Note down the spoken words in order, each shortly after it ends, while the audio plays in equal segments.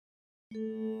Balakumar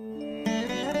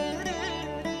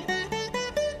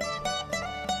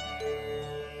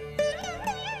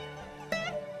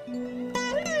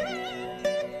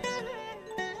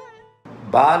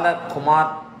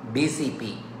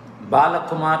PCB.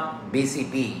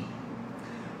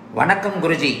 வணக்கம்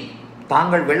குருஜி,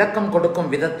 தாங்கள் விளக்கம்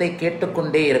கொடுக்கும் விதத்தை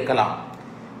கேட்டுக்கொண்டே இருக்கலாம்.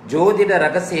 ஜோதிட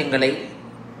ரகசியங்களை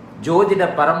ஜோதிட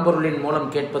பரம்பொருளின்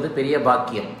மூலம் கேட்பது பெரிய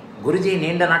பாக்கியம். குருஜி,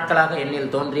 நீண்ட நாட்களாக என்னில்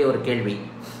தோன்றிய ஒரு கேள்வி.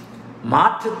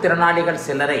 மாற்றுத்திறனாளிகள்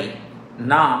சிலரை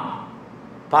நாம்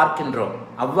பார்க்கின்றோம்.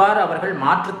 அவ்வாறு அவர்கள்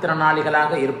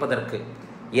மாற்றுத்திறனாளிகளாக இருப்பதற்கு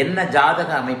என்ன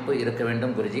ஜாதக அமைப்பு இருக்க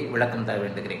வேண்டும் குருஜி? விளக்கம் தர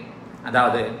வேண்டுகிறேன்.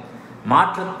 அதாவது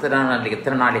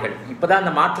மாற்றுத்திறனாளிகள், இப்போதான்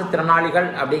அந்த மாற்றுத்திறனாளிகள்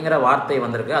அப்படிங்கிற வார்த்தை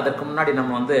வந்திருக்கு. அதற்கு முன்னாடி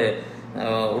நம்ம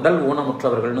உடல்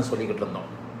ஊனமுற்றவர்கள்னு சொல்லிக்கிட்டு இருந்தோம்.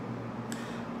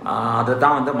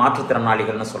 அதுதான்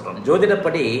மாற்றுத்திறனாளிகள்னு சொல்கிறோம்.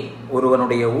 ஜோதிடப்படி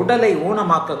ஒருவனுடைய உடலை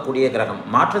ஊனமாக்கக்கூடிய கிரகம்,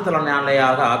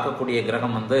 மாற்றுத்திறனாளியாக ஆக்கக்கூடிய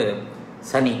கிரகம்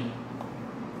சனி.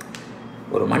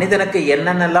 ஒரு மனிதனுக்கு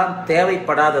என்னென்னலாம்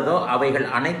தேவைப்படாததோ அவைகள்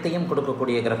அனைத்தையும்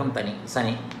கொடுக்கக்கூடிய கிரகம்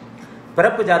சனி.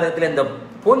 பிறப்பு ஜாதகத்தில் இந்த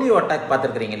போலியோ அட்டாக்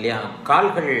பார்த்துருக்குறீங்க இல்லையா?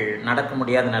 கால்கள் நடக்க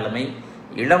முடியாத நிலைமை,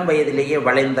 இளம் வயதிலேயே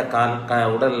வளைந்த கால்,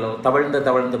 உடல் தவழ்ந்து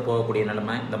போகக்கூடிய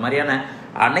நிலைமை, இந்த மாதிரியான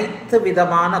அனைத்து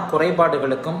விதமான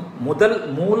குறைபாடுகளுக்கும் முதல்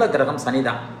மூல கிரகம்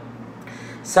சனிதான்.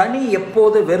 சனி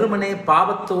எப்போது வெறுமனே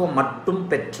பாவத்துவம் மட்டும்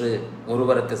பெற்று,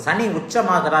 ஒருவருக்கு சனி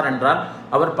உச்சமாகிறார் என்றால்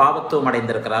அவர் பாவத்துவம்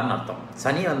அடைந்திருக்கிறார்னு அர்த்தம்.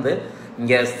 சனி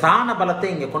இங்கே ஸ்தான பலத்தை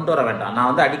இங்கே கொண்டு வர வேண்டாம்.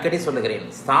 நான் அடிக்கடி சொல்லுகிறேன்,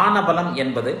 ஸ்தான பலம்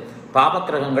என்பது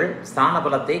பாவக்கிரகங்கள் ஸ்தான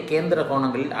பலத்தை கேந்திர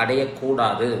கோணங்களில்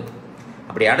அடையக்கூடாது.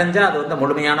 அப்படி அடைஞ்சால் அது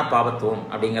முழுமையான பாவத்துவம்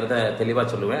அப்படிங்கிறத தெளிவாக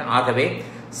சொல்லுவேன். ஆகவே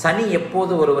சனி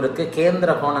எப்போது ஒருவருக்கு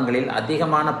கேந்திர கோணங்களில்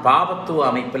அதிகமான பாவத்துவ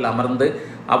அமைப்பில் அமர்ந்து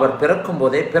அவர் பிறக்கும்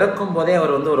போதே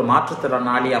அவர் ஒரு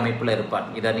மாற்றுத்திறனாளி அமைப்பில் இருப்பார்.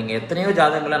 இதை நீங்கள் எத்தனையோ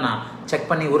ஜாதகங்களை நான் செக்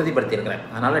பண்ணி உறுதிப்படுத்தியிருக்கிறேன்.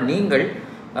 அதனால் நீங்கள்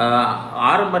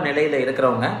ஆரம்ப நிலையில்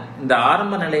இருக்கிறவங்க, இந்த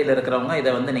ஆரம்ப நிலையில் இருக்கிறவங்க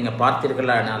இதை நீங்கள்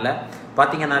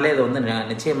பார்த்தீங்கன்னாலே இது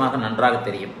நிச்சயமாக நன்றாக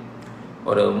தெரியும்.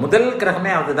 ஒரு முதல்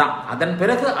கிரகமே அதுதான். அதன்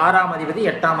பிறகு 6ஆம் அதிபதி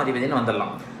 8ஆம் அதிபதினு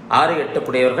வந்துடலாம். 6, 8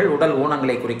 குடையவர்கள் உடல்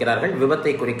ஊனங்களை குறிக்கிறார்கள்,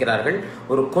 விபத்தை குறிக்கிறார்கள்,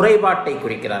 ஒரு குறைபாட்டை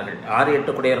குறிக்கிறார்கள். 6,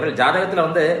 8 குடையவர்கள் ஜாதகத்தில்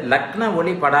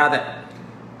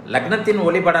லக்னத்தின்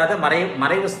ஒளிபடாத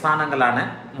மறைவு ஸ்தானங்களான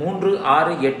 3,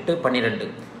 6, 8, 12,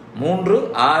 3,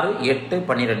 6, 8,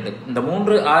 12. இந்த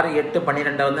 3, 6, 8,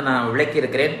 12 நான் விளக்கி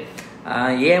இருக்கிறேன்.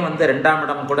 ஏன் 2ஆம்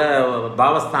இடம் கூட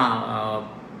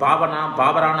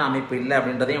பாபரான அமைப்பு இல்லை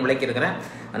அப்படின்றதையும் விளக்கியிருக்கிறேன்.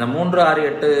 அந்த 3, 6,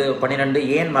 8, 12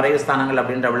 ஏன் மறைவு ஸ்தானங்கள்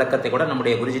அப்படின்ற விளக்கத்தை கூட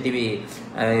நம்முடைய குருஜி டிவி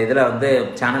இதில்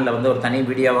சேனலில் ஒரு தனி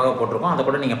வீடியோவாக போட்டிருக்கோம். அதை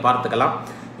கூட நீங்கள் பார்த்துக்கலாம்.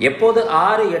 எப்போது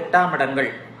 6, 8ஆம் இடங்கள்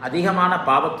அதிகமான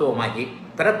பாவத்துவமாகி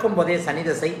பிறக்கும் போதே சனி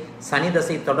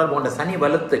தசை தொடர்பு கொண்ட சனி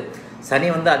வலுத்து, சனி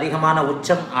அதிகமான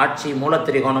உச்சம், ஆட்சி,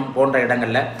 மூலத்திரிகோணம் போன்ற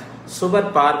இடங்களில்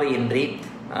சுபர் பார்வையின்றி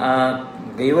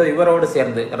இவரோடு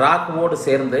சேர்ந்து ராகுவோடு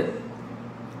சேர்ந்து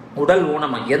உடல்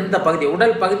ஊனமாக எந்த பகுதி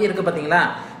உடல் பகுதி இருக்குது பார்த்தீங்களா?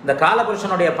 இந்த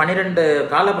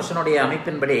காலபுருஷனுடைய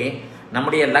அமைப்பின்படி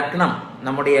நம்முடைய லக்னம்,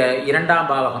 நம்முடைய 2ஆம்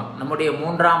பாவகம், நம்முடைய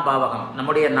 3ஆம் பாவகம்,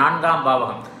 நம்முடைய 4ஆம்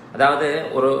பாவகம், அதாவது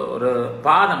ஒரு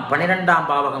பாதம் 12ஆம்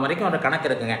பாவகம் வரைக்கும் ஒரு கணக்கு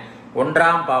இருக்குங்க.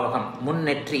 1ஆம் பாவகம்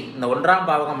முன்னெற்றி, இந்த 1ஆம்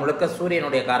பாவகம் முழுக்க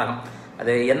சூரியனுடைய காரகம்.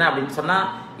 அது என்ன அப்படின்னு சொன்னால்,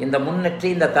 இந்த முன்னெற்றி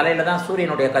இந்த தலையில் தான்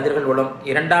சூரியனுடைய கதிர்கள் விழும்.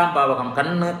 2ஆம் பாவகம்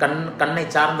கண்ணை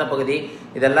சார்ந்த பகுதி,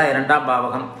 இதெல்லாம் 2ஆம்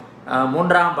பாவகம்.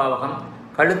 3ஆம் பாவகம்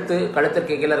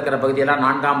கழுத்திற்கு கீழே இருக்கிற பகுதியெல்லாம்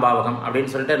 4ஆம் பாவகம்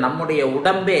அப்படின்னு சொல்லிட்டு நம்முடைய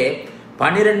உடம்பே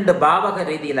 12 பாவக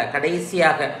ரீதியில்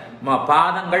கடைசியாக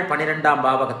பாதங்கள் 12ஆம்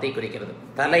பாவகத்தை குறிக்கிறது.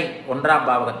 தலை 1ஆம்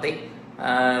பாவகத்தை,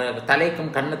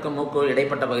 தலைக்கும் கண்ணுக்கும் மூக்கும்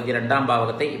இடைப்பட்ட பகுதி 2ஆம்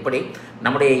பாவகத்தை, இப்படி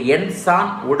நம்முடைய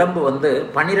எண்சான் உடம்பு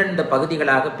 12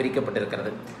 பகுதிகளாக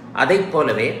பிரிக்கப்பட்டிருக்கிறது. அதை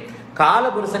போலவே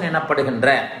காலபுருஷன் எனப்படுகின்ற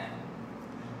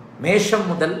மேஷம்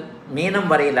முதல் மீனம்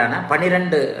வரையிலான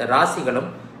 12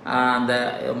 ராசிகளும் அந்த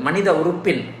மனித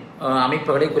உறுப்பின்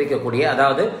அமைப்புகளை குறிக்கக்கூடிய,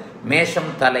 அதாவது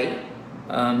மேஷம் தலை,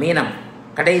 மீனம்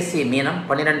கடைசி மீனம்,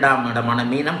 12ஆம் இடமான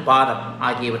மீனம் பாதம்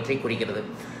ஆகியவற்றை குறிக்கிறது.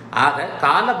 ஆக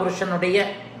காலபுருஷனுடைய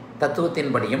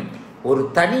தத்துவத்தின்படியும் ஒரு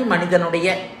தனி மனிதனுடைய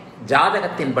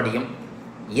ஜாதகத்தின்படியும்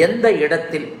எந்த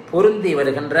இடத்தில் பொருந்தி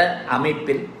வருகின்ற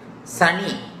அமைப்பில்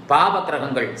சனி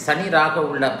பாவக்கிரகங்கள், சனி ராக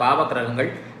உள்ள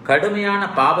பாவக்கிரகங்கள் கடுமையான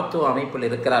பாவத்துவ அமைப்பில்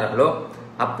இருக்கிறார்களோ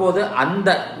அப்போது அந்த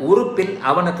உறுப்பில்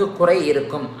அவனுக்கு குறை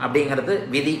இருக்கும் அப்படிங்கிறது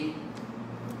விதி.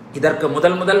 இதற்கு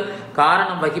முதல்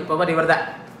காரணம் வகிப்பவர் இவர்தான்,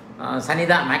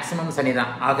 சனிதான், மேக்சிமம்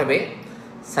சனிதான். ஆகவே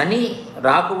சனி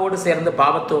ராகுவோடு சேர்ந்து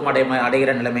பாவத்துவம்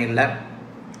அடைகிற நிலைமையில்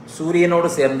சூரியனோடு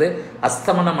சேர்ந்து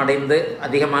அஸ்தமனம் அடைந்து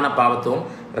அதிகமான பாவத்துவம்,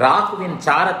 ராகுவின்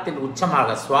சாரத்தில்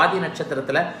உச்சமாக சுவாதி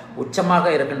நட்சத்திரத்தில் உச்சமாக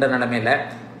இருக்கின்ற நிலைமையில்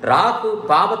ராகு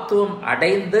பாவத்துவம்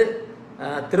அடைந்து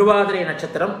திருவாதிரை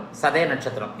நட்சத்திரம், சதய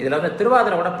நட்சத்திரம். இதில் வந்து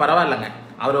திருவாதிரை கூட பரவாயில்லைங்க,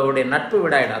 அவருடைய நட்பு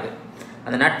விடாயிடாது.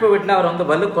 அந்த நட்பு வீட்டில் அவர் வந்து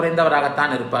வலு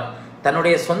குறைந்தவராகத்தான் இருப்பார்.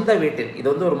 தன்னுடைய சொந்த வீட்டில், இது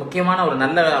வந்து ஒரு முக்கியமான ஒரு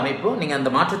நல்ல அமைப்பு. நீங்கள்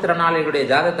அந்த மாற்றுத்திறனாளிகளுடைய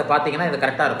ஜாதகத்தை பார்த்தீங்கன்னா இது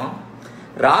கரெக்டாக இருக்கும்.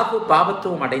 ராகு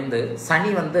பாபத்துவம் அடைந்து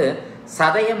சனி வந்து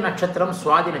சதயம் நட்சத்திரம்,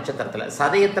 சுவாதி நட்சத்திரத்தில்,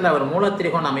 சதயத்தில் அவர்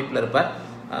மூலத்திரிகோண அமைப்பில் இருப்பார்,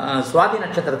 சுவாதி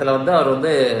நட்சத்திரத்தில் வந்து அவர்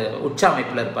வந்து உச்ச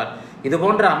அமைப்பில் இருப்பார். இது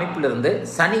போன்ற அமைப்பிலிருந்து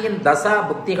சனியின் தசா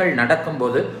புக்திகள்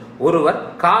நடக்கும்போது ஒருவர்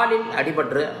காலில்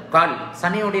அடிபட்டு,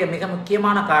 சனியுடைய மிக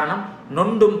முக்கியமான காரணம்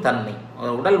நொண்டும் தன்மை,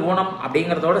 உடல் ஊனம்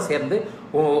அப்படிங்கிறதோடு சேர்ந்து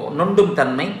நொண்டும்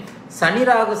தன்மை.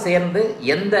 சனிராகு சேர்ந்து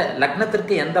எந்த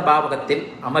லக்னத்திற்கு எந்த பாவகத்தில்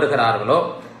அமர்கிறார்களோ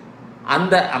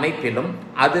அந்த அமைப்பிலும்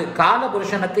அது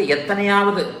காலபுருஷனுக்கு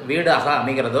எத்தனையாவது வீடாக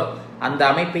அமைகிறதோ அந்த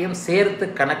அமைப்பையும் சேர்த்து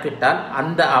கணக்கிட்டால்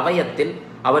அந்த அவயத்தில்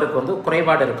அவருக்கு வந்து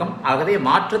குறைபாடு இருக்கும். ஆகவே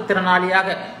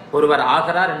மாற்றுத்திறனாளியாக ஒருவர்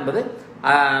ஆகிறார் என்பது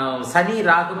சனி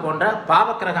ராகு போன்ற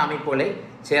பாவக்கிரக அமைப்புகளை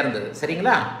சேர்ந்தது.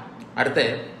 சரிங்களா?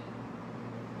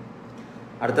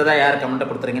 அடுத்ததா யார் கமெண்ட்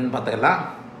கொடுத்துறீங்கன்னு பார்த்துக்கலாம்.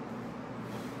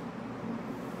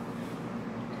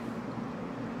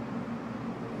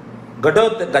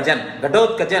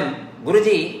 கடோத் கஜன்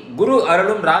குருஜி, குரு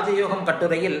அருளும் ராஜயோகம்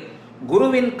கட்டுரையில்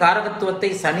குருவின் காரகத்துவத்தை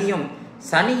சனியும்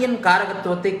சனியின்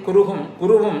காரகத்துவத்தை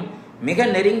குருவும் மிக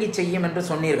நெருங்கி செய்யும் என்று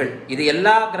சொன்னீர்கள். இது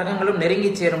எல்லா கிரகங்களும் நெருங்கி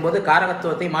சேரும்போது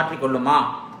காரகத்துவத்தை மாற்றிக்கொள்ளுமா?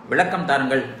 விளக்கம்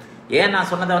தாருங்கள். ஏன் நான்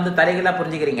சொன்னதை வந்து தலைகளாக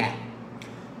புரிஞ்சுக்கிறீங்க?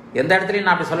 எந்த இடத்துலையும்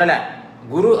நான் அப்படி சொல்லலை.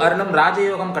 குரு அருளும்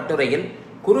ராஜயோகம் கட்டுரையில்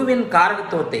குருவின்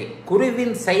காரகத்துவத்தை,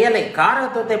 குருவின் செயலை,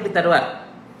 காரகத்துவத்தை எப்படி தருவார்?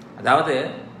 அதாவது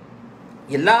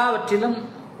எல்லாவற்றிலும்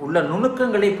உள்ள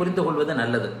நுணுக்கங்களை புரிந்து கொள்வது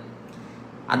நல்லது.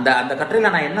 அந்த அந்த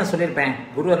கட்டுரையில் நான் என்ன சொல்லியிருப்பேன்?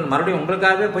 குரு அருள், மறுபடியும்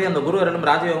உங்களுக்காகவே போய் அந்த குரு அருளும்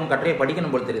ராஜயோகம் கட்டுரையை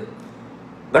படிக்கணும் போல் தெரியுது.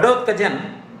 கடோத்கஜன்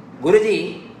குருஜி,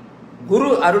 குரு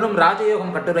அருளும்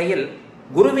ராஜயோகம் கட்டுரையில்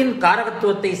குருவின்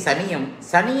காரகத்துவத்தை சனியும்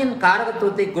சனியின்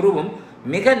காரகத்துவத்தை குருவும்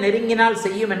மிக நெருங்கினால்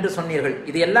செய்யும் என்று சொன்னீர்கள்.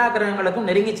 இது எல்லா கிரகங்களுக்கும்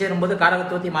நெருங்கி சேரும்போது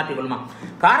காரகத்துவத்தை மாற்றிக்கொள்ளுமா?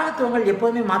 காரகத்துவங்கள்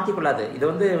எப்போதுமே மாற்றிக்கொள்ளாது. இது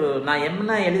வந்து நான்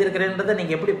என்ன எழுதியிருக்கிறேன்றதை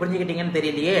நீங்கள் எப்படி புரிஞ்சுக்கிட்டீங்கன்னு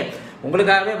தெரியலையே.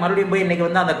 உங்களுக்காகவே மறுபடியும் போய் இன்னைக்கு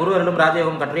வந்து அந்த குரு அருளும்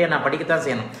ராஜயோகம் கட்டுரையை நான் படிக்கத்தான்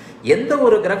செய்யணும். எந்த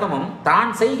ஒரு கிரகமும்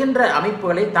தான் செய்கின்ற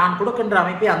அமைப்புகளை, தான் கொடுக்கின்ற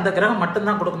அமைப்பை அந்த கிரகம்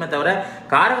மட்டும்தான் கொடுக்குமே தவிர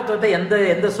காரகத்துவத்தை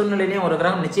எந்த சூழ்நிலையிலையும் ஒரு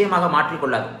கிரகம் நிச்சயமாக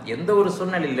மாற்றிக்கொள்ளாது. எந்த ஒரு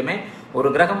சூழ்நிலையிலுமே ஒரு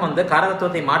கிரகம் வந்து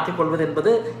காரகத்துவத்தை மாற்றிக்கொள்வது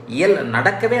என்பது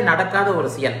நடக்கவே நடக்காத ஒரு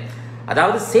செயல்.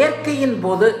 அதாவது சேர்க்கையின்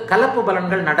போது கலப்பு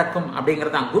பலன்கள் நடக்கும்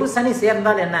அப்படிங்கிறது தான். குரு சனி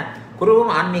சேர்ந்தால் என்ன? குருவும்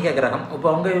ஆன்மீக கிரகம். இப்போ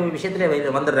உங்க விஷயத்திலே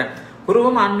வந்துடுறேன்.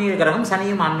 குருவும் ஆன்மீக கிரகம்,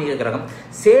 சனியும் ஆன்மீக கிரகம்.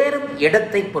 சேரும்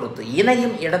இடத்தை பொறுத்து,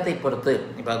 இணையும் இடத்தை பொறுத்து.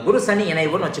 இப்போ குரு சனி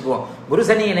இணைவுன்னு வச்சுக்குவோம். குரு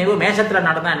சனி இணைவு மேஷத்தில்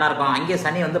நடந்தால் என்ன இருக்கும்? அங்கே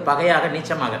சனி வந்து பகையாக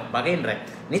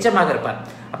நீச்சமாக இருப்பார்.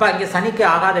 அப்போ அங்கே சனிக்கு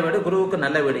ஆகாத வீடு, குருவுக்கு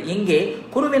நல்ல வீடு. இங்கே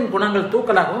குருவின் குணங்கள்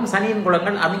தூக்கலாகவும் சனியின்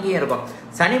குணங்கள் அமுங்கியும் இருக்கும்.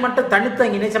 சனி மட்டும் தனித்து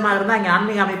அங்கே நீச்சமாக இருந்தால் அங்கே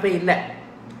ஆன்மீக அமைப்பே இல்லை.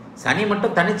 சனி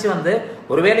மட்டும் தனிச்சு வந்து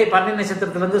ஒருவேளை பரணி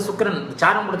நட்சத்திரத்திலிருந்து சுக்கிரன்,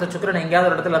 சாரம் கொடுத்த சுக்கிரன் எங்கேயாவது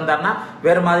ஒரு இடத்துல இருந்தார்னா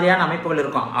வேறு மாதிரியான அமைப்புகள்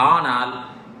இருக்கும். ஆனால்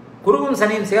குருவும்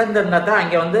சனியும் சேர்ந்திருந்தா தான்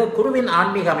அங்கே வந்து குருவின்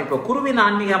ஆன்மீக அமைப்பு. குருவின்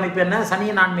ஆன்மீக அமைப்பு என்ன,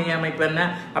 சனியின் ஆன்மீக அமைப்பு என்ன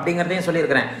அப்படிங்கிறதையும்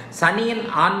சொல்லியிருக்கிறேன். சனியின்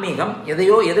ஆன்மீகம்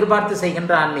எதையோ எதிர்பார்த்து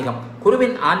செய்கின்ற ஆன்மீகம்,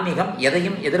 குருவின் ஆன்மீகம்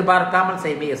எதையும் எதிர்பார்க்காமல்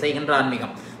செய்கின்ற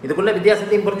ஆன்மீகம். இதுக்குள்ள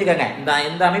வித்தியாசத்தையும் புரிஞ்சுக்கங்க.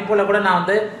 இந்த அமைப்புல கூட நான்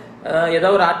வந்து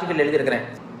ஏதோ ஒரு ஆர்டிக்கல் எழுதியிருக்கிறேன்.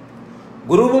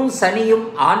 குருவும் சனியும்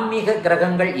ஆன்மீக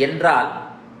கிரகங்கள் என்றால்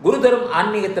குரு தரும்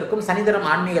ஆன்மீகத்திற்கும் சனி தரும்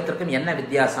ஆன்மீகத்திற்கும் என்ன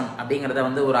வித்தியாசம் அப்படிங்கிறத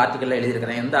வந்து ஒரு ஆர்டிக்கலில்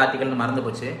எழுதியிருக்கிறேன். எந்த ஆர்டிக்கல்னு மறந்து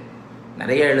போச்சு,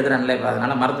 நிறைய எழுதுறேன்ல,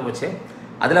 அதனால மறந்து போச்சு.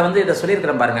 அதில் வந்து இதை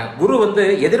சொல்லியிருக்கிறேன் பாருங்க. குரு வந்து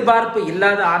எதிர்பார்ப்பு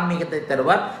இல்லாத ஆன்மீகத்தை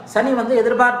தருவார், சனி வந்து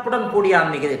எதிர்பார்ப்புடன் கூடிய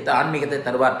ஆன்மீகத்தை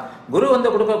தருவார். குரு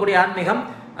வந்து கொடுக்கக்கூடிய ஆன்மீகம்,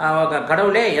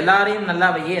 கடவுளே எல்லாரையும் நல்லா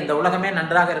வையே, இந்த உலகமே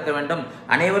நன்றாக இருக்க வேண்டும்,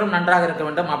 அனைவரும் நன்றாக இருக்க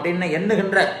வேண்டும் அப்படின்னு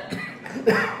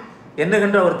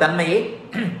எண்ணுகின்ற ஒரு தன்மையை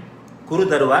குரு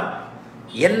தருவார்.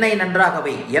 என்னை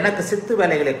நன்றாகவை, எனக்கு சித்து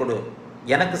வேலைகளை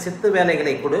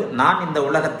கொடு, நான் இந்த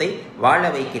உலகத்தை வாழ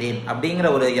வைக்கிறேன் அப்படிங்கிற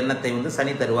ஒரு எண்ணத்தை வந்து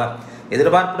சனி தருவார்.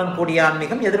 எதிர்பார்ப்புடன் கூடிய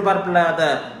ஆன்மீகம், எதிர்பார்ப்பில்லாத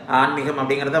ஆன்மீகம்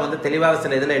அப்படிங்கிறத வந்து தெளிவாக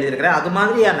சில இதில் எழுதியிருக்கிறேன். அது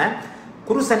மாதிரியான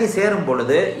குரு சனி சேரும்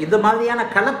பொழுது இது மாதிரியான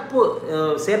கலப்பு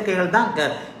சேர்க்கைகள் தான்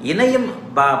இணையும்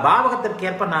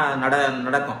பாவகத்திற்கேற்ப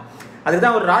நடக்கும்.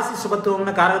 அதுக்குதான் ஒரு ராசி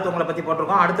சுபத்துவம்னு காரகத்துவங்களை பற்றி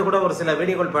போட்டிருக்கோம். அடுத்து கூட ஒரு சில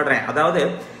வீடியோக்கள் போடுறேன். அதாவது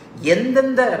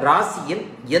எந்தெந்த ராசியில்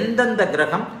எந்தெந்த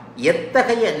கிரகம்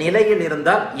எத்தகைய நிலையில்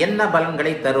இருந்தால் என்ன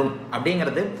பலன்களை தரும்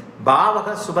அப்படிங்கிறது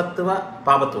பாவக சுபத்துவ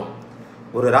பாவத்துவம்.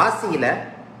 ஒரு ராசியில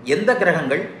எந்த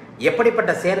கிரகங்கள்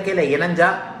எப்படிப்பட்ட சேர்க்கையில இணைஞ்சா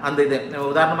அந்த இது.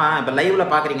 உதாரணமா இப்போ லைவ்ல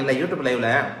பாக்குறீங்கல்ல, யூடியூப்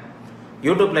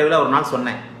லைவ்ல ஒரு நாள்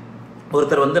சொன்னேன்,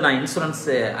 ஒருத்தர் வந்து நான் இன்சூரன்ஸ்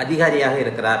அதிகாரியாக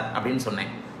இருக்கிறார் அப்படின்னு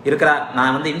சொன்னேன்.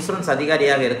 நான் வந்து இன்சூரன்ஸ்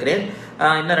அதிகாரியாக இருக்கிறேன்,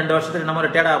 இன்னும் 2 வருஷத்துக்கு நம்ம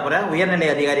ரிட்டையர்ட் ஆக போகிறேன், உயர்நிலை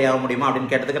அதிகாரி ஆக முடியுமா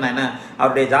அப்படின்னு கேட்டதுக்கு நான்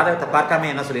அவருடைய ஜாதகத்தை பார்க்காம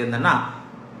என்ன சொல்லியிருந்தேன்னா,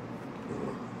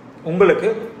 உங்களுக்கு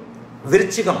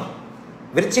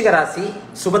விருச்சிக ராசி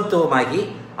சுபத்துவமாகி,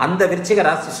 அந்த விருச்சிக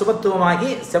ராசி சுபத்துவமாகி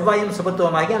செவ்வாயும்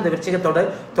சுபத்துவமாகி அந்த விருச்சிகத்தோடு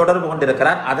தொடர்பு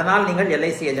கொண்டிருக்கிறார். அதனால் நீங்கள்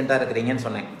எல்ஐசி ஏஜென்ட்டாக இருக்கிறீங்கன்னு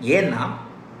சொன்னேன். ஏன்னா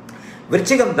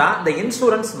விருச்சிகம் தான் இந்த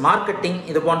இன்சூரன்ஸ் மார்க்கெட்டிங்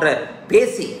இது போன்ற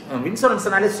பேசி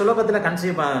இன்சூரன்ஸ்னாலே சுலபத்தில்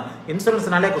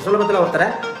இன்சூரன்ஸ்னாலே சுலபத்தில்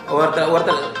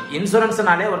ஒருத்தர்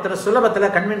இன்சூரன்ஸ்னாலே ஒருத்தர் சுலபத்தில்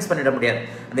கன்வின்ஸ் பண்ணிட முடியாது.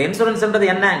 அந்த இன்சூரன்ஸ்ன்றது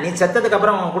என்ன, நீ செத்ததுக்கு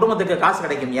அப்புறம் உன் குடும்பத்துக்கு காசு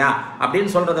கிடைக்கும்யா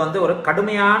அப்படின்னு சொல்றது வந்து ஒரு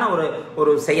கடுமையான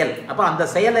ஒரு செயல். அப்போ அந்த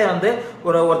செயலை வந்து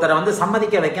ஒருத்தரை வந்து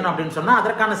சம்மதிக்க வைக்கணும் அப்படின்னு சொன்னால்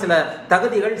அதற்கான சில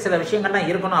தகுதிகள் சில விஷயங்கள்லாம்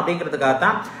இருக்கணும்.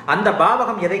 அப்படிங்கிறதுக்காகத்தான் அந்த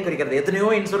பாவகம் எதை குறிக்கிறது.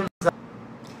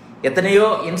 எத்தனையோ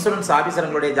இன்சூரன்ஸ்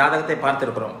ஆபீசர்களுடைய ஜாதகத்தை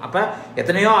பார்த்திருக்கிறோம். அப்ப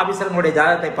எத்தனையோ ஆபீசர்களுடைய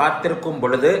ஜாதகத்தை பார்த்திருக்கும்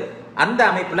பொழுது அந்த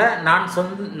அமைப்புல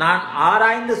நான்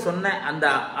ஆராய்ந்து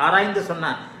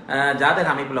சொன்ன ஜாதக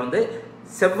அமைப்புல வந்து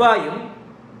செவ்வாயும்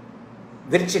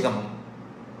விருச்சிகமும்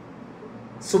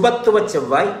சுபத்துவ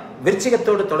செவ்வாய்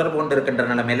விருச்சிகத்தோடு தொடர்பு கொண்டு இருக்கின்ற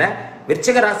நிலைமையில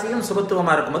விருச்சிக ராசியும்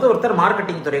சுபத்துவமா இருக்கும்போது ஒருத்தர்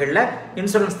மார்க்கெட்டிங் துறைகளில்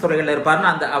இன்சூரன்ஸ் துறைகளில்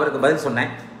இருப்பாருன்னு அவருக்கு பதில்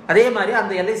சொன்னேன். அதே மாதிரி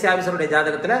அந்த எல்ஐசி ஆபீசருடைய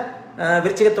ஜாதகத்துல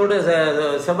விருச்சிகத்தோடு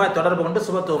செவ்வாய் தொடர்பு கொண்டு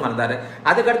சுபத்துவம் இருந்தாரு.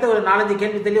 அதுக்கடுத்து ஒரு 4-5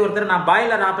 கேள்வி தெரியல ஒருத்தர் நான்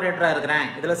பாய்லர் ஆபரேட்டரா இருக்கிறேன்,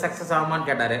 இதுல சக்சஸ் ஆகுமான்னு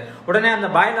கேட்டாரு. உடனே அந்த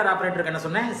பாய்லர் ஆபரேட்டருக்கு என்ன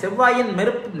சொன்னேன், செவ்வாயின்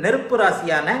நெருப்பு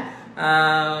ராசியான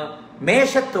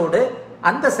மேஷத்தோடு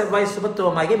அந்த செவ்வாய்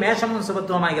சுபத்துவமாகி மேஷமும்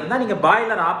சுபத்துவமாகி இருந்தால் நீங்கள்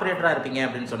பாய்லர் ஆப்ரேட்டராக இருப்பீங்க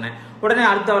அப்படின்னு சொன்னேன். உடனே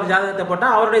அடுத்த ஒரு ஜாதகத்தை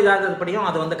போட்டால் அவருடைய ஜாதகப்படியும்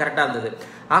அது வந்து கரெக்டாக இருந்தது.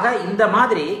 ஆக இந்த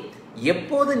மாதிரி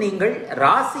எப்போது நீங்கள்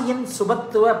ராசியின்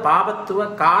சுபத்துவ பாவத்துவ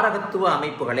காரகத்துவ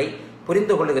அமைப்புகளை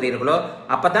புரிந்து கொள்ளுகிறீர்களோ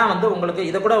அப்பதான் வந்து உங்களுக்கு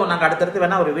இதை கூட நாங்கள் அடுத்தடுத்து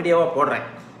வேணா ஒரு வீடியோவா போடுறேன்.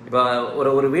 இப்போ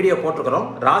ஒரு வீடியோ போட்டிருக்கிறோம்,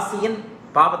 ராசியின்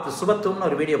பாவத்து சுபத்துவம்னு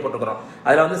ஒரு வீடியோ போட்டுக்கிறோம்.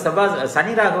 அதில் வந்து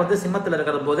சனி ராகு வந்து சிம்மத்தில்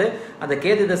இருக்கிற போது அந்த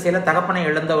கேது திசையில் தகப்பனை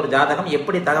இழந்த ஒரு ஜாதகம்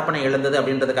எப்படி தகப்பனை இழந்தது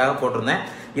அப்படின்றதுக்காக போட்டிருந்தேன்.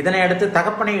 இதனை அடுத்து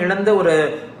தகப்பனை இழந்த ஒரு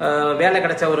வேலை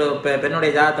கிடைச்ச ஒரு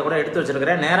பெண்ணுடைய ஜாதகத்தை கூட எடுத்து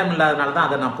வச்சிருக்கிறேன். நேரம் இல்லாதனால தான்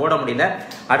அதை நான் போட முடியல.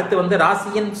 அடுத்து வந்து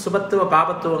ராசியின் சுபத்துவ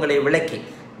பாவத்துவங்களை விளக்கி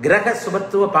கிரக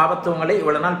சுபத்துவ பாவத்துவங்களை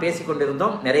இவ்வளவு நாள் பேசி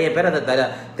கொண்டிருந்தோம். நிறைய பேர் அதை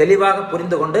தெளிவாக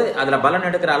புரிந்து கொண்டு அதில் பலன்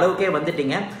எடுக்கிற அளவுக்கே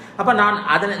வந்துட்டீங்க. அப்போ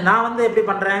நான் வந்து எப்படி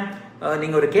பண்ணுறேன்,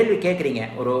 நீங்கள் ஒரு கேள்வி கேட்குறீங்க,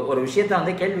 ஒரு விஷயத்தை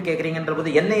வந்து கேள்வி கேட்குறீங்கன்ற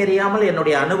போது என்னை அறியாமல்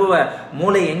என்னுடைய அனுபவ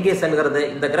மூளை எங்கே செல்கிறது,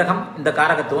 இந்த கிரகம் இந்த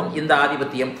காரகத்துவம் இந்த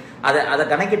ஆதிபத்தியம் அதை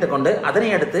கணக்கிட்டு கொண்டு அதனை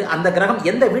அடுத்து அந்த கிரகம்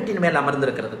எந்த வீட்டின் மேல்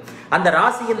அமர்ந்திருக்கிறது, அந்த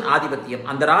ராசியின் ஆதிபத்தியம்,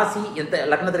 அந்த ராசி எந்த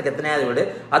லக்னத்திற்கு எத்தனையாவது வீடு,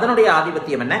 அதனுடைய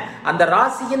ஆதிபத்தியம் என்ன, அந்த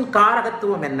ராசியின்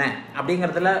காரகத்துவம் என்ன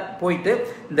அப்படிங்கிறதுல போயிட்டு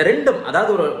இந்த ரெண்டும்,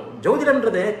 அதாவது ஒரு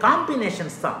ஜோதிடம்ன்றது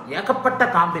காம்பினேஷன்ஸ் தான், ஏகப்பட்ட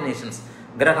காம்பினேஷன்ஸ்.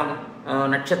 கிரகம்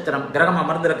நட்சத்திரம், கிரகம்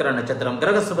அமர்ந்திருக்கிற நட்சத்திரம்,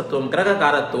 கிரக சுபத்துவம், கிரக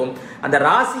காரத்துவம், அந்த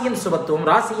ராசியின் சுபத்துவம்,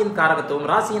 ராசியின் காரகத்துவம்,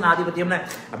 ராசியின் ஆதிபத்தியம்னு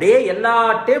அப்படியே எல்லா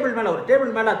ஒரு டேபிள்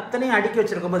மேல அத்தனையும் அடுக்கி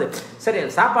வச்சிருக்கும் போது சரி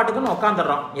சாப்பாட்டுக்குன்னு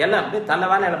உட்காந்துடுறோம். எல்லாம் அப்படியே தலை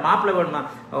வேலை இல்லை மாப்பிள்ளை வேணுமா.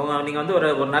 நீங்க வந்து ஒரு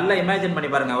நல்ல இமேஜின்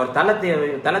பண்ணி பாருங்க. ஒரு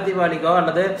தலை தீபாவளிக்கோ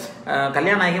அல்லது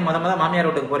கல்யாணம் ஆகி முத மாமியார்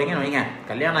வீட்டுக்கு போறீங்கன்னு வைங்க,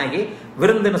 கல்யாணம் ஆகி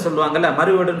விருந்துன்னு சொல்லுவாங்கல்ல,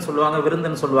 மறுவீடுன்னு சொல்லுவாங்க,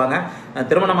 விருந்துன்னு சொல்லுவாங்க.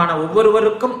 திருமணமான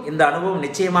ஒவ்வொருவருக்கும் இந்த அனுபவம்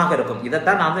நிச்சயமாக இருக்கும்.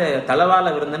 இதைத்தான் நான் வந்து தலைவாழ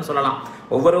விருந்துன்னு சொல்லலாம்.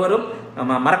 ஒவ்வொருவரும்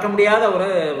மறக்க முடியாத ஒரு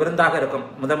விருந்தாக இருக்கும்.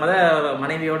 முத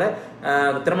மனைவியோட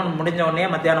திருமணம் முடிஞ்ச உடனே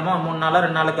மத்தியானமோ 3 நாளோ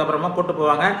 2 நாளுக்கு அப்புறமா கூட்டு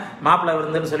போவாங்க மாப்பிள்ளை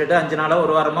விருந்துன்னு சொல்லிட்டு 5 நாளோ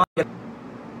 1 வாரமோ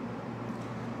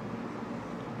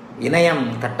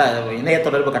இணைய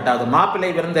தொடர்பு கட்டாது. மாப்பிள்ளை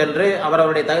விருந்து என்று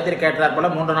அவருடைய தகுதிக்கு ஏற்றாற் போல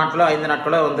 3 நாட்களோ 5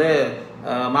 நாட்களோ வந்து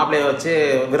மாப்பிள்ளையை வச்சு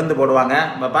விருந்து போடுவாங்க.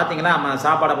 இப்போ பார்த்தீங்கன்னா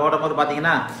சாப்பாடை போடும்போது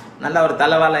பார்த்தீங்கன்னா நல்ல ஒரு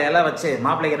தலைவாழை இலை வச்சு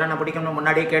மாப்பிள்ளைக்கு என்னென்ன பிடிக்கும்னு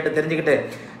முன்னாடியே கேட்டு தெரிஞ்சுக்கிட்டு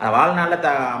வாழ்நாளில்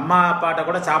அம்மா அப்பாட்ட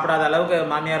கூட சாப்பிடாத அளவுக்கு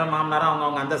மாமியாரும் மாமனாரும்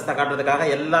அவங்கவுங்க அந்தஸ்தை காட்டுறதுக்காக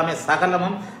எல்லாமே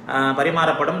சகலமும்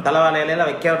பரிமாறப்படும். தலைவாழை இலையில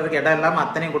வைக்கிறதுக்கு இடம் இல்லாமல்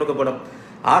அத்தனையும் கொடுக்கப்படும்.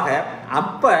 ஆக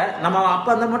அப்போ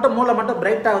அந்த மட்டும் மூளை மட்டும்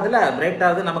பிரைட்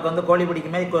ஆகுது. நமக்கு வந்து கோழி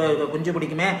பிடிக்குமே, குஞ்சு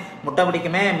பிடிக்குமே, முட்டை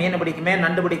பிடிக்குமே, மீன் பிடிக்குமே,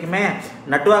 நண்டு பிடிக்குமே,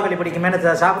 நட்டுவாக்களி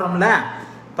பிடிக்குமேன்னு சாப்பிட்றோம்ல.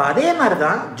 இப்போ அதே மாதிரி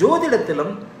தான்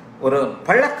ஜோதிடத்திலும் ஒரு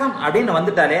பழக்கம் அப்படின்னு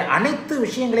வந்துட்டாலே அனைத்து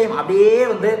விஷயங்களையும் அப்படியே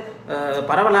வந்து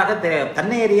பரவலாக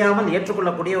தன்னை அறியாமல்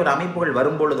ஏற்றுக்கொள்ளக்கூடிய ஒரு அமைப்புகள்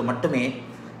வரும்பொழுது மட்டுமே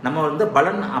நம்ம வந்து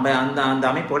பலன் அந்த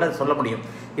அமைப்புகளை சொல்ல முடியும்.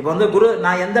 இப்போ வந்து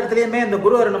நான் எந்த இடத்துலையுமே இந்த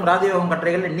குரு அருளும் ராஜயோகம்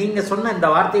கட்டுரைகள் நீங்கள் சொன்ன இந்த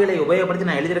வார்த்தைகளை உபயோகப்படுத்தி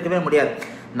நான் எழுதியிருக்கவே முடியாது.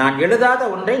 நான் எழுதாத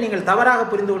ஒன்றை நீங்கள் தவறாக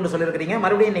புரிந்து கொண்டு சொல்லியிருக்கிறீங்க.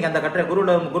 மறுபடியும் நீங்கள் அந்த கட்டுரை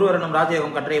குரு அருளும்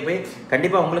ராஜயோகம் கட்டுரையை போய்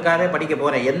கண்டிப்பாக உங்களுக்காகவே படிக்க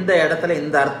போகிறேன். எந்த இடத்துல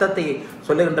இந்த அர்த்தத்தை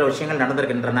சொல்லுகின்ற விஷயங்கள்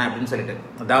நடந்திருக்கின்றன அப்படின்னு சொல்லிட்டு.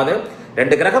 அதாவது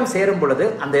 2 கிரகம் சேரும் பொழுது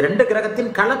அந்த 2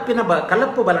 கிரகத்தின்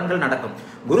கலப்பு பலன்கள் நடக்கும்.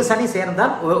 குரு சனி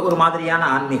சேர்ந்தால் ஒரு மாதிரியான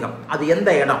ஆன்மீகம். அது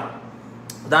எந்த இடம்?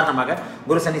 உதாரணமாக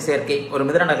குரு சனி சேர்க்கை ஒரு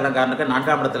மிதுன லக்னக்காரனுக்கு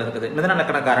 4ஆம் இடத்துல இருக்குது. மிதுன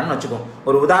லக்னக்காரன் வச்சுக்கோம்,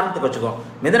 ஒரு உதாரணத்துக்கு வச்சுக்கோம்.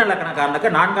 மிதுன லக்னக்காரனுக்கு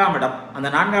 4ஆம் இடம், அந்த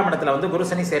 4ஆம் இடத்துல வந்து குரு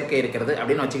சனி சேர்க்கை இருக்கிறது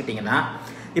அப்படின்னு வச்சுக்கிட்டீங்கன்னா,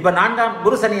 இப்போ 4ஆம்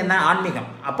குரு சனி என்ன ஆன்மீகம்.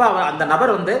 அப்போ அந்த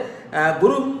நபர் வந்து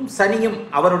குருவும் சனியும்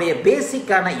அவருடைய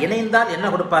பேசிக்கான இணைந்தால் என்ன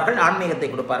கொடுப்பார்கள்? ஆன்மீகத்தை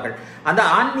கொடுப்பார்கள். அந்த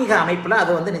ஆன்மீக அமைப்பில்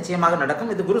அது வந்து நிச்சயமாக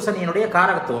நடக்கும். இது குரு சனியினுடைய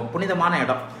காரகத்துவம், புனிதமான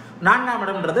இடம். 4ஆம்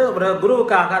இடம்ன்றது ஒரு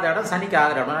குருவுக்கு ஆகாத இடம், சனிக்கு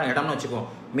ஆகிற இடம்னு வச்சுக்குவோம்.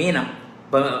 மீனம்,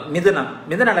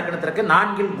 மிதுன லக்னத்திற்கு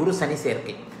 4இல் குரு சனி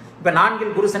சேர்க்கை. இப்போ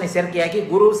 4இல் குரு சனி சேர்க்கையாக்கி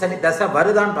குரு சனி தசை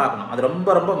வருதான்னு பார்க்கணும். அது ரொம்ப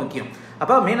ரொம்ப முக்கியம்.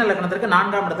 அப்போ மீன லக்னத்திற்கு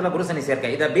 4ஆம் இடத்துல குரு சனி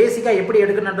சேர்க்கை. இதை பேசிக்காக எப்படி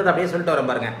எடுக்கணுன்றது அப்படியே சொல்லிட்டு வர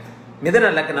பாருங்க.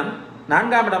 மிதுன லக்னம்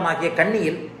 4ஆம் இடமாகிய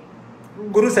கன்னியில்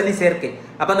குரு சனி சேர்க்கை.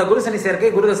 அப்போ அந்த குரு சனி சேர்க்கை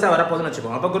குரு தசை வரப்போகுதுன்னு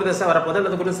வச்சுக்கோம். அப்போ குரு தசை வரப்போது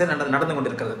அல்லது குரு சனி நடந்து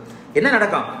கொண்டிருக்கிறது. என்ன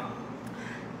நடக்கும்?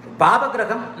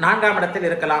 பாவகிரகம் 4ஆம் இடத்தில்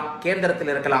இருக்கலாம்,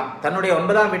 கேந்திரத்தில் இருக்கலாம். தன்னுடைய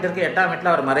 9ஆம் வீட்டிற்கு 8ஆம்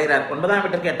வீட்டில் அவர் மறைகிறார். 9ஆம்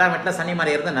வீட்டிற்கு 8ஆம் வீட்டில் சனி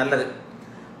மறைகிறது நல்லது.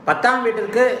 10ஆம்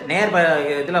வீட்டிற்கு நேர்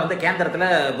இதில் வந்து கேந்திரத்தில்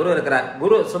குரு இருக்கிறார்.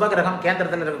 குரு சுபகிரகம்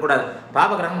கேந்திரத்தில் இருக்கக்கூடாது,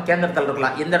 பாவகிரகம் கேந்திரத்தில்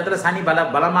இருக்கலாம். இந்த இடத்துல சனி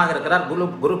பலமாக இருக்கிறார்,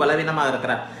 குரு பலவீனமாக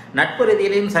இருக்கிறார். நட்பு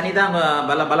ரீதியிலையும் சனி தான்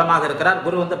பலமாக இருக்கிறார்,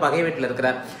 குரு வந்து பகை வீட்டில்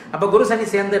இருக்கிறார். அப்போ குரு சனி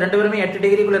சேர்ந்து 2 பேருமே 8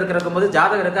 டிகிரிக்குள்ள இருக்கிறக்கும் போது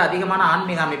ஜாதகருக்கு அதிகமான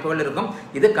ஆன்மீக அமைப்புகள் இருக்கும்.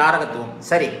 இது காரகத்துவம்.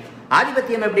 சரி,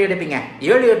 ஆதிபத்தியம் எப்படி எடுப்பீங்க?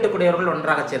 7, 8 குடையவர்கள்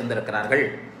ஒன்றாக சேர்ந்திருக்கிறார்கள்,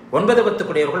 9, 10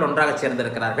 குடையவர்கள் ஒன்றாக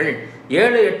சேர்ந்திருக்கிறார்கள்.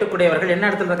 7, 8 குடையவர்கள் என்ன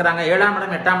இடத்துல இருக்கிறாங்க? 7ஆம்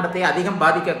இடம் 8ஆம் இடத்தை அதிகம்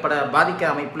பாதிக்க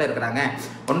அமைப்புல இருக்கிறாங்க.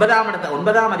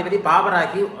 9ஆம் அதிபதி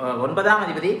பாவராகி, 9ஆம்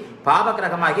அதிபதி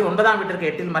பாவகிரகமாகி 9ஆம்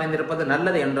வீட்டிற்கு 8இல் மறைந்திருப்பது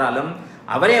நல்லது என்றாலும்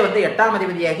அவரே வந்து 8ஆம்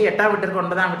அதிபதியாகி 8ஆம் வீட்டிற்கு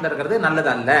 9ஆம் வீட்டில் இருக்கிறது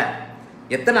நல்லது அல்ல.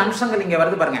 எத்தனை அம்சங்கள் இங்க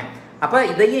வருது பாருங்க. அப்ப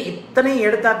இதையும் இத்தனையும்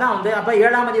எடுத்தா தான் வந்து அப்ப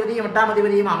 7ஆம் அதிபதியும் 8ஆம்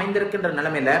அதிபதியும் அமைந்திருக்கின்ற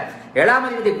நிலைமையில 7ஆம்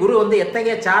அதிபதி குரு வந்து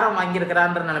எத்தகைய சாரம்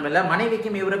வாங்கியிருக்கிறான்ற நிலைமையில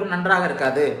மனைவிக்கும் இவருக்கும் நன்றாக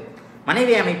இருக்காது,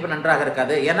 மனைவி அமைப்பு நன்றாக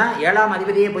இருக்காது. ஏன்னா 7ஆம்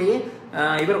அதிபதியே போய்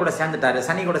இவர் கூட சேர்ந்துட்டாரு,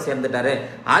 சனி கூட சேர்ந்துட்டாரு.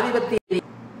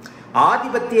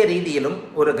 ஆதிபத்திய ரீதியிலும்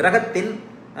ஒரு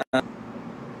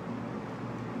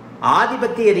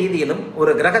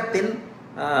கிரகத்தின்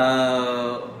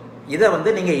இதை வந்து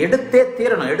நீங்க எடுத்தே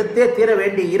தீர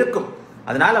வேண்டி இருக்கும்.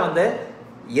 அதனால வந்து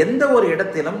எந்த ஒரு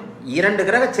இடத்திலும் 2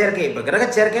 கிரக சேர்க்கை, இப்போ கிரக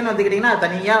சேர்க்கைன்னு வந்துக்கிட்டிங்கன்னா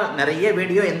தனியாக நிறைய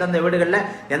வீடியோ எந்தெந்த வீடுகளில்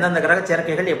எந்தெந்த கிரக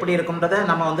சேர்க்கைகள் எப்படி இருக்கும்ன்றதை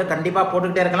நம்ம வந்து கண்டிப்பாக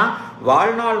போட்டுக்கிட்டே இருக்கலாம்.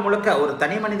 வாழ்நாள் முழுக்க, ஒரு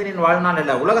தனி மனிதனின் வாழ்நாள்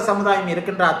இல்லை, உலக சமுதாயம்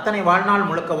இருக்கின்ற அத்தனை வாழ்நாள்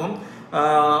முழுக்கவும்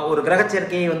ஒரு கிரக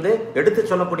சேர்க்கையை வந்து எடுத்து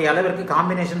சொல்லக்கூடிய அளவிற்கு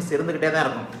காம்பினேஷன்ஸ் இருந்துக்கிட்டே தான்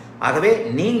இருக்கும். ஆகவே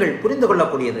நீங்கள் புரிந்து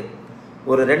கொள்ளக்கூடியது,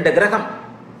 ஒரு 2 கிரகம்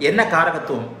என்ன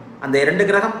காரகத்துவம், அந்த 2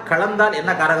 கிரகம் கலந்தால்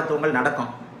என்ன காரகத்துவங்கள்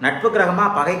நடக்கும், நட்பு கிரகமா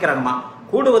பகை கிரகமா,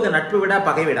 கூடுவது நட்பு விடா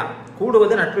பகை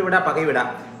விடா.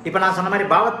 இப்ப நான் சொன்ன மாதிரி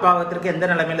பாவத்திற்கு எந்த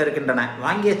நிலைமையில இருக்கின்றன,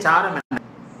 வாங்கிய சாரம் என்ன,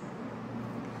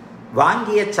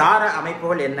 வாங்கிய சார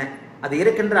அமைப்புகள் என்ன, அது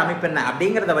இருக்கின்ற அமைப்பு என்ன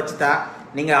அப்படிங்கிறத வச்சுதான்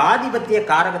நீங்க ஆதிபத்திய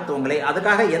காரகத்துவங்களை,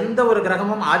 அதுக்காக எந்த ஒரு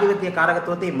கிரகமும் ஆதிபத்திய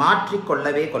காரகத்துவத்தை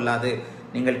மாற்றிக்கொள்ளவே கொள்ளாது.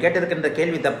 நீங்கள் கேட்டிருக்கின்ற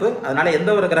கேள்வி தப்பு. அதனால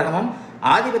எந்த ஒரு கிரகமும்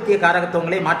ஆதிபத்திய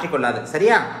காரகத்துவங்களை மாற்றிக்கொள்ளாது.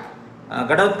 சரியா?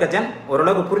 கடவுத்கஜன்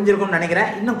ஓரளவுக்கு புரிஞ்சிருக்கும்னு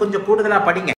நினைக்கிறேன். இன்னும் கொஞ்சம் கூடுதலா படிங்க.